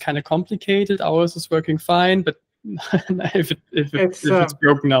stuff is kind of complicated. Ours is working fine, but if it's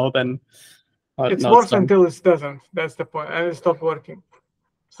broken now, then it works until it doesn't. That's the point, and it stopped working.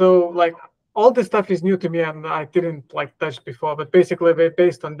 So like all this stuff is new to me, and I didn't touch before. But basically, we're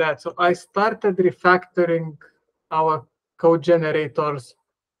based on that. So I started refactoring our code generators.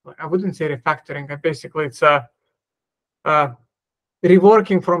 I wouldn't say refactoring. Basically, it's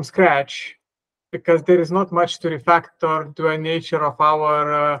reworking from scratch, because there is not much to refactor to the nature of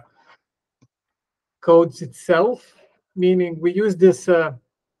our codes itself. Meaning we use this,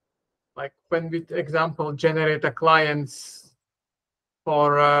 like when we, example, generate a clients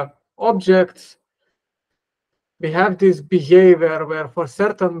for objects, we have this behavior where for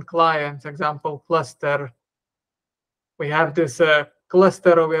certain clients, example, cluster, we have this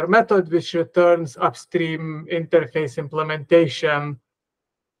cluster aware method which returns upstream interface implementation.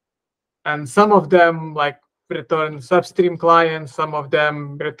 And some of them returns upstream clients, some of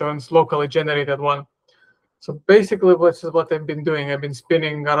them returns locally generated one. So basically, what I've been doing, I've been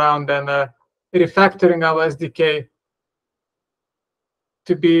spinning around and refactoring our SDK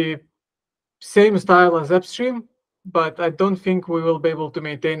to be same style as upstream, but I don't think we will be able to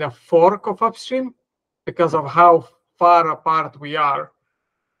maintain a fork of upstream because of how far apart we are.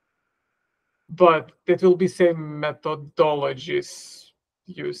 But it will be same methodologies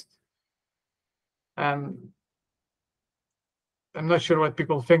used. And I'm not sure what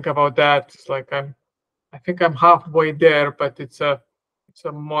people think about that. It's like I think I'm halfway there, but it's a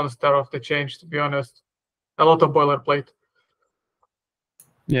monster of the change, to be honest. A lot of boilerplate.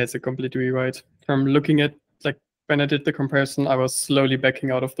 Yeah, it's a complete rewrite. From looking at when I did the comparison, I was slowly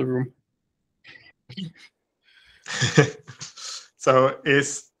backing out of the room. So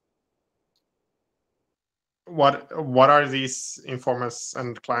what are these informers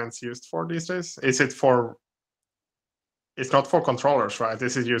and clients used for these days? It's not for controllers, right?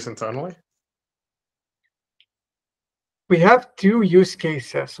 This is used internally. We have 2 use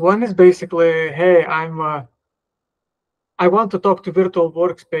cases. One is basically, hey, I want to talk to virtual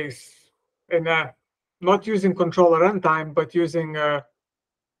workspace in not using controller runtime, but using a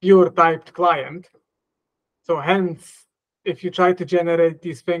pure typed client. So hence, if you try to generate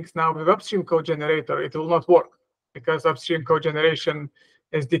these things now with upstream code generator, it will not work, because upstream code generation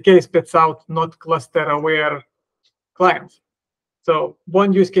SDK spits out not cluster aware clients. So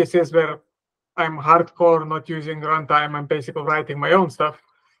one use case is where I'm hardcore not using runtime. I'm basically writing my own stuff.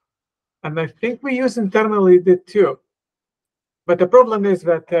 And I think we use internally did too. But the problem is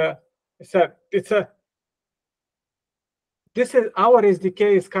that our SDK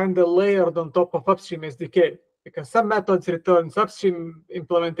is kind of layered on top of upstream SDK, because some methods return upstream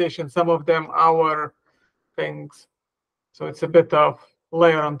implementation, some of them our things. So it's a bit of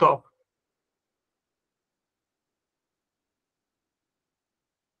layer on top.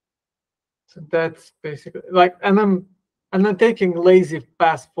 So that's basically and I'm taking lazy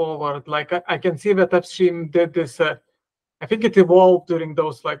path forward. I can see that upstream did this I think it evolved during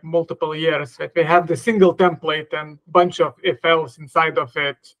those like multiple years that we had the single template and bunch of if-else inside of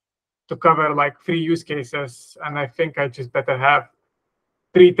it to cover like 3 use cases. And I think I just better have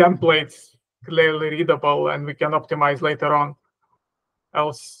 3 templates clearly readable, and we can optimize later on.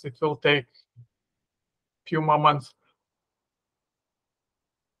 Else it will take a few more months.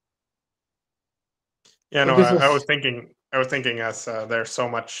 Yeah, no, This I is- was thinking as there's so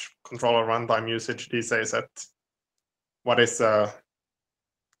much controller runtime usage these days that what is the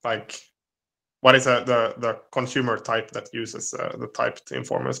consumer type that uses the typed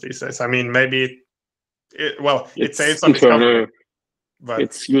informers these days? I mean, maybe it saves on discovery, but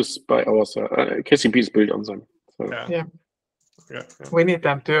it's used by our KCP is built on them. So. yeah. We need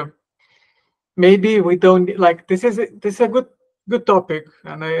them too. Maybe we don't like this is a good topic,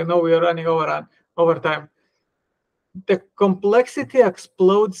 and I know we are running over time. The complexity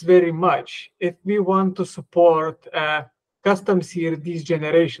explodes very much if we want to support custom CRDs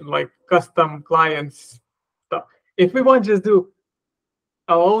generation, like custom clients stuff. If we want to just do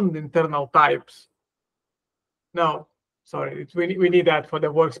our own internal types, no, sorry, we need that for the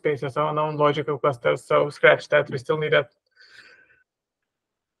workspaces, our own logical clusters. So scratch that. We still need that.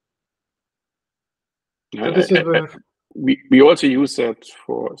 So this is where we also use that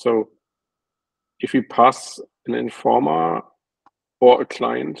for, so if we pass an informer or a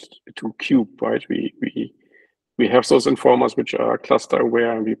client to Kube, right? We have those informers which are cluster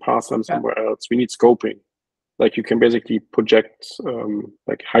aware, and we pass them somewhere else. We need scoping. Like you can basically project,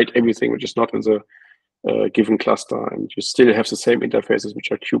 like hide everything which is not in the given cluster, and you still have the same interfaces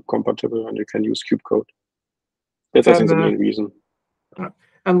which are Kube compatible, and you can use Kube code. That's I think the main reason.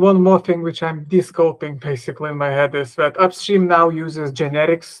 And one more thing which I'm descoping basically in my head is that Upstream now uses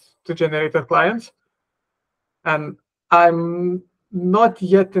generics to generate their clients. And I'm not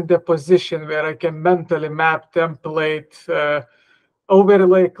yet in the position where I can mentally map template,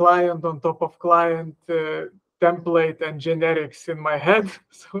 overlay client on top of client, template and generics in my head.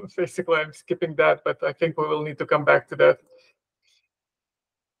 So basically I'm skipping that, but I think we will need to come back to that.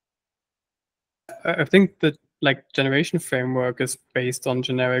 I think that like generation framework is based on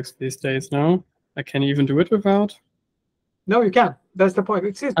generics these days, no? Like, can you even do it without? No, you can. That's the point.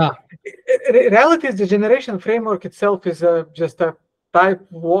 In reality, the generation framework itself is just a type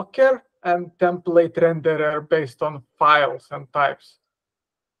walker and template renderer based on files and types.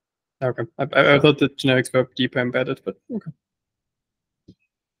 Okay, I thought the generics were deeper embedded, but okay.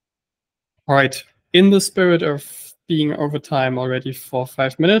 All right. In the spirit of being over time already for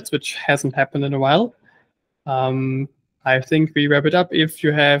 5 minutes, which hasn't happened in a while, I think we wrap it up. If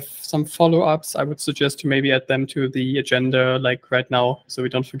you have some follow-ups, I would suggest to maybe add them to the agenda like right now, so we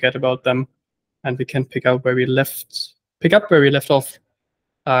don't forget about them, and we can pick up where we left off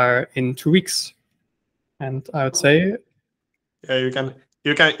in 2 weeks. And I would say, yeah,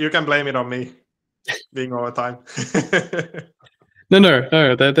 you can blame it on me being over time. No,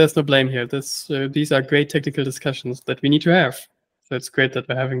 there's no blame here. These are great technical discussions that we need to have. So it's great that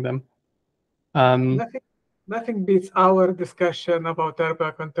we're having them. Nothing beats our discussion about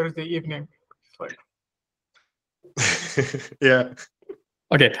RBAC on Thursday evening. Yeah.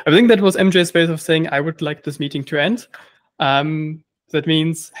 Okay, I think that was MJ's way of saying I would like this meeting to end. That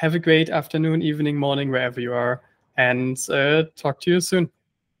means have a great afternoon, evening, morning, wherever you are, and talk to you soon.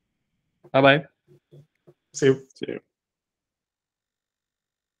 Bye-bye. See you. See you.